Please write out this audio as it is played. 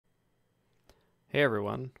Hey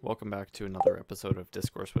everyone, welcome back to another episode of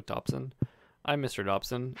Discourse with Dobson. I'm Mr.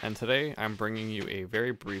 Dobson, and today I'm bringing you a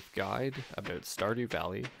very brief guide about Stardew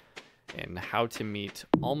Valley and how to meet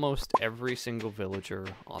almost every single villager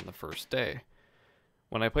on the first day.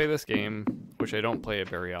 When I play this game, which I don't play it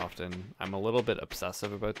very often, I'm a little bit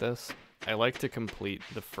obsessive about this. I like to complete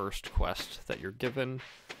the first quest that you're given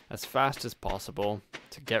as fast as possible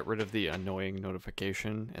to get rid of the annoying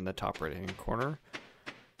notification in the top right hand corner.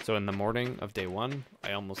 So in the morning of day one,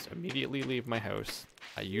 I almost immediately leave my house,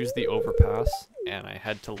 I use the overpass, and I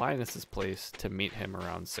head to Linus's place to meet him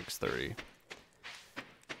around 6:30.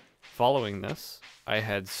 Following this, I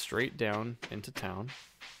head straight down into town.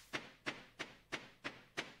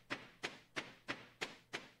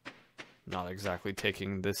 Not exactly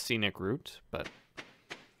taking the scenic route, but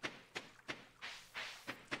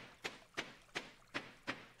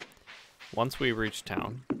once we reach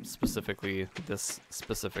town, specifically this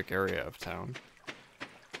specific area of town,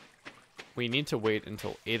 we need to wait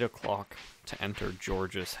until 8 o'clock to enter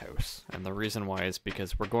George's house. And the reason why is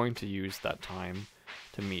because we're going to use that time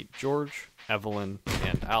to meet George, Evelyn,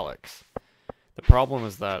 and Alex. The problem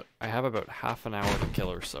is that I have about half an hour to kill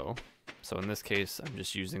or so. So in this case, I'm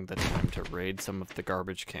just using the time to raid some of the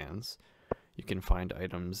garbage cans. You can find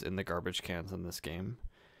items in the garbage cans in this game.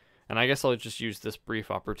 And I guess I'll just use this brief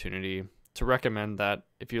opportunity to recommend that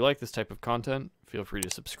if you like this type of content, feel free to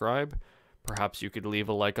subscribe. Perhaps you could leave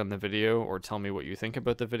a like on the video or tell me what you think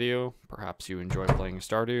about the video. Perhaps you enjoy playing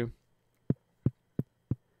Stardew.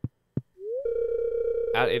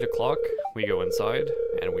 At 8 o'clock, we go inside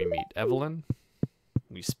and we meet Evelyn.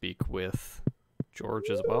 We speak with George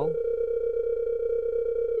as well.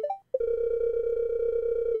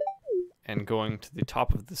 And going to the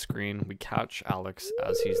top of the screen, we catch Alex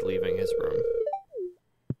as he's leaving his room.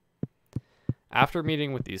 After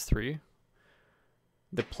meeting with these three,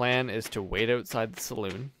 the plan is to wait outside the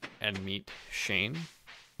saloon and meet Shane,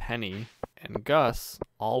 Penny, and Gus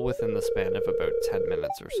all within the span of about 10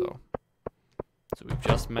 minutes or so. So we've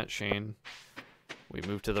just met Shane, we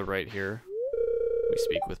move to the right here, we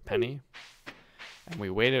speak with Penny, and we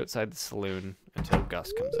wait outside the saloon until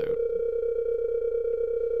Gus comes out.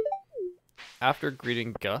 After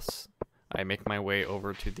greeting Gus, I make my way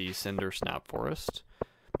over to the Cinder Snap Forest.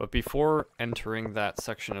 But before entering that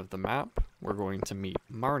section of the map, we're going to meet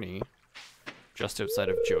Marnie just outside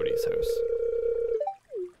of Jody's house.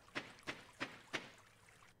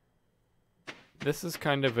 This is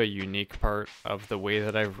kind of a unique part of the way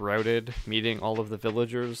that I've routed meeting all of the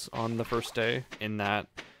villagers on the first day, in that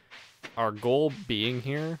our goal being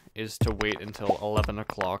here is to wait until 11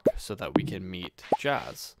 o'clock so that we can meet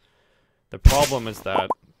Jazz. The problem is that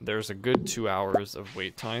there's a good 2 hours of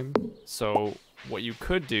wait time, so what you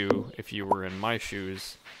could do if you were in my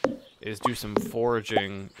shoes is do some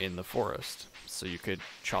foraging in the forest. So you could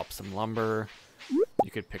chop some lumber, you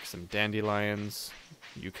could pick some dandelions,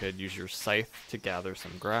 you could use your scythe to gather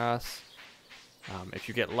some grass. If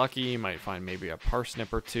you get lucky, you might find maybe a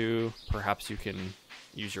parsnip or two. Perhaps you can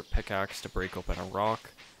use your pickaxe to break open a rock.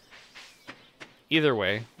 Either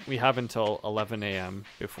way, we have until 11 a.m.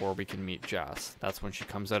 before we can meet Jazz. That's when she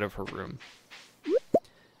comes out of her room.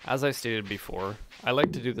 As I stated before, I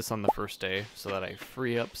like to do this on the first day so that I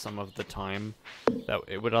free up some of the time that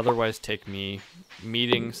it would otherwise take me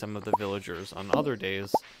meeting some of the villagers on other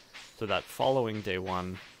days, so that following day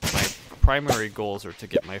one, my primary goals are to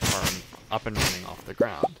get my farm up and running off the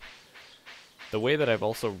ground. The way that I've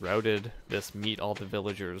also routed this meet all the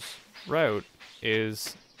villagers route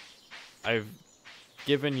is I've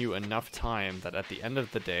given you enough time that at the end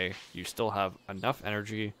of the day, you still have enough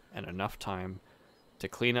energy and enough time to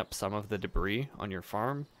clean up some of the debris on your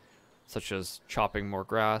farm, such as chopping more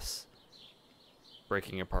grass,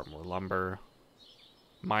 breaking apart more lumber,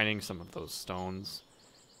 mining some of those stones,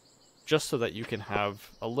 just so that you can have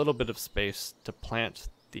a little bit of space to plant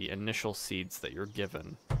the initial seeds that you're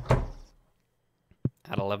given.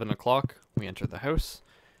 At 11 o'clock, we enter the house,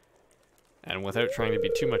 and without trying to be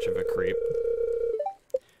too much of a creep,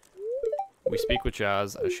 we speak with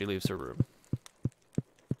Jazz as she leaves her room.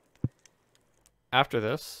 After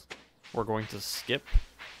this, we're going to skip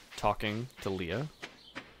talking to Leah.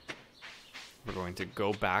 We're going to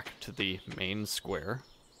go back to the main square.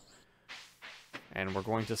 And we're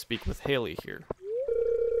going to speak with Haley here.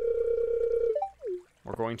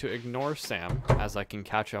 We're going to ignore Sam, as I can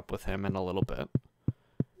catch up with him in a little bit.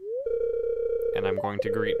 And I'm going to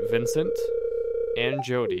greet Vincent and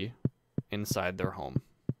Jody inside their home.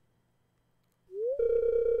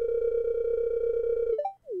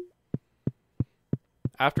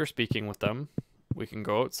 After speaking with them, we can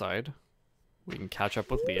go outside, we can catch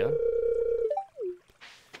up with Leah,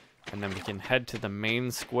 and then we can head to the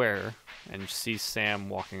main square and see Sam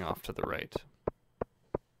walking off to the right.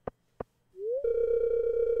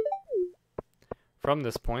 From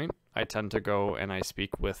this point, I tend to go and I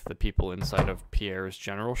speak with the people inside of Pierre's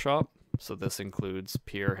general shop. So this includes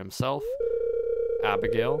Pierre himself,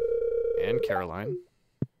 Abigail, and Caroline.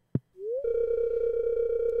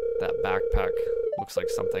 That backpack looks like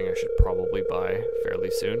something I should probably buy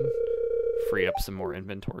fairly soon. Free up some more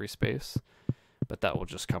inventory space, but that will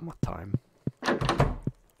just come with time.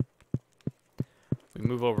 We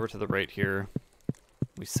move over to the right here.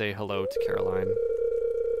 We say hello to Caroline.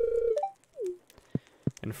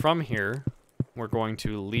 And from here, we're going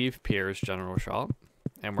to leave Pierre's general shop,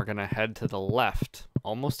 and we're going to head to the left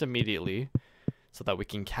almost immediately so that we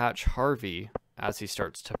can catch Harvey as he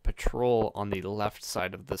starts to patrol on the left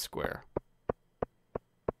side of the square.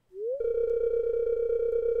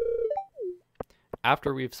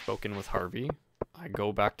 After we've spoken with Harvey, I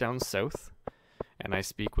go back down south, and I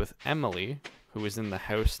speak with Emily, who is in the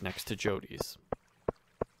house next to Jody's.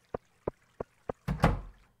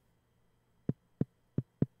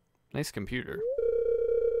 Nice computer.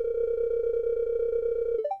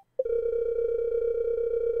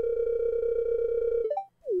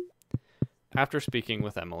 After speaking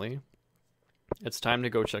with Emily, it's time to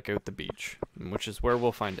go check out the beach, which is where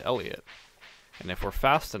we'll find Elliot. And if we're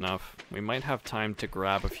fast enough, we might have time to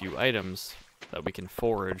grab a few items that we can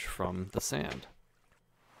forage from the sand.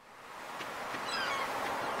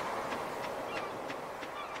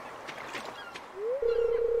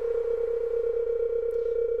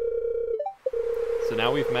 So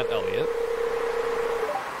now we've met Elliot.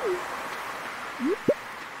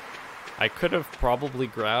 I could have probably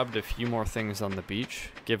grabbed a few more things on the beach,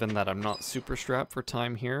 given that I'm not super strapped for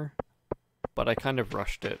time here, but I kind of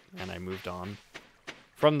rushed it and I moved on.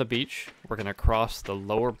 From the beach, we're going to cross the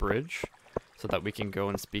lower bridge so that we can go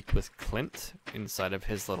and speak with Clint inside of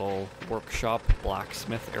his little workshop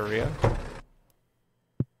blacksmith area.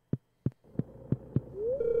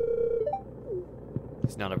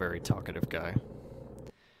 He's not a very talkative guy.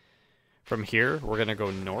 From here, we're going to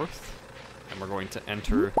go north, and we're going to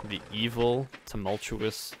enter the evil,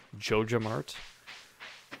 tumultuous Joja Mart.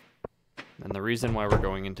 And the reason why we're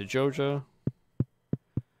going into Joja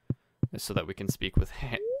is so that we can speak with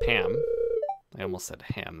Pam. I almost said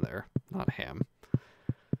ham there, not ham.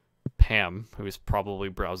 Pam, who is probably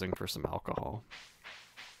browsing for some alcohol.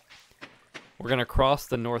 We're going to cross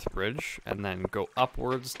the north bridge and then go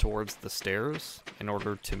upwards towards the stairs in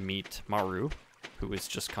order to meet Maru, who is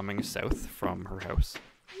just coming south from her house.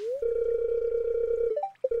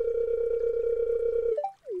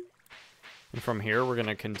 And from here, we're going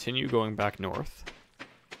to continue going back north.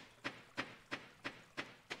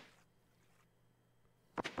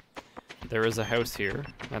 There is a house here,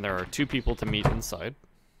 and there are two people to meet inside,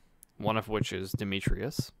 one of which is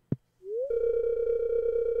Demetrius.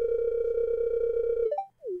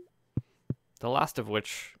 The last of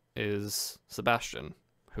which is Sebastian,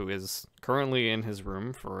 who is currently in his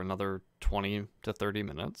room for another 20 to 30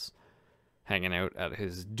 minutes, hanging out at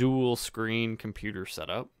his dual screen computer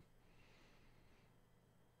setup.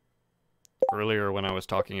 Earlier when I was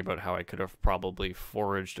talking about how I could have probably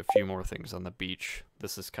foraged a few more things on the beach,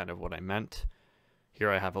 this is kind of what I meant. Here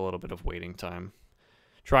I have a little bit of waiting time.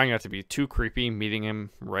 Trying not to be too creepy, meeting him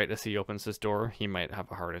right as he opens his door. He might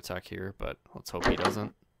have a heart attack here, but let's hope he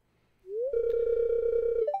doesn't.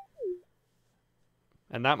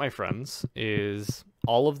 And that, my friends, is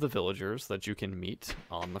all of the villagers that you can meet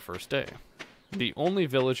on the first day. The only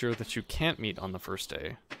villager that you can't meet on the first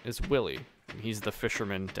day is Willy, and he's the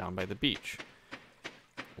fisherman down by the beach.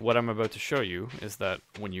 What I'm about to show you is that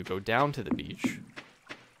when you go down to the beach,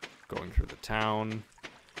 going through the town,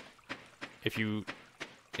 if you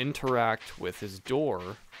interact with his door,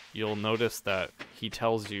 you'll notice that he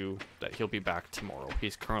tells you that he'll be back tomorrow.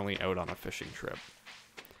 He's currently out on a fishing trip.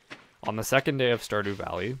 On the second day of Stardew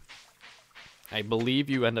Valley, I believe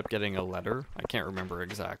you end up getting a letter. I can't remember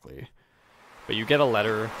exactly. But you get a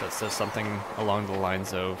letter that says something along the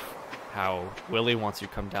lines of how Willy wants you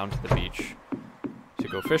to come down to the beach to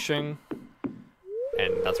go fishing,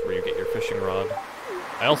 and that's where you get your fishing rod.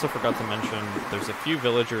 I also forgot to mention there's a few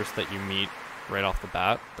villagers that you meet right off the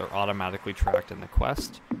bat. They're automatically tracked in the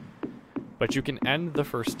quest. But you can end the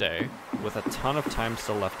first day with a ton of time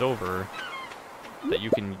still left over that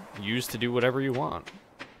you can use to do whatever you want.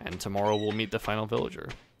 And tomorrow we'll meet the final villager.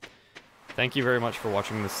 Thank you very much for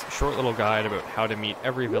watching this short little guide about how to meet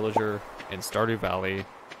every villager in Stardew Valley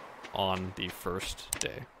on the first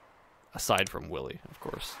day. Aside from Willy, of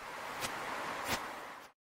course.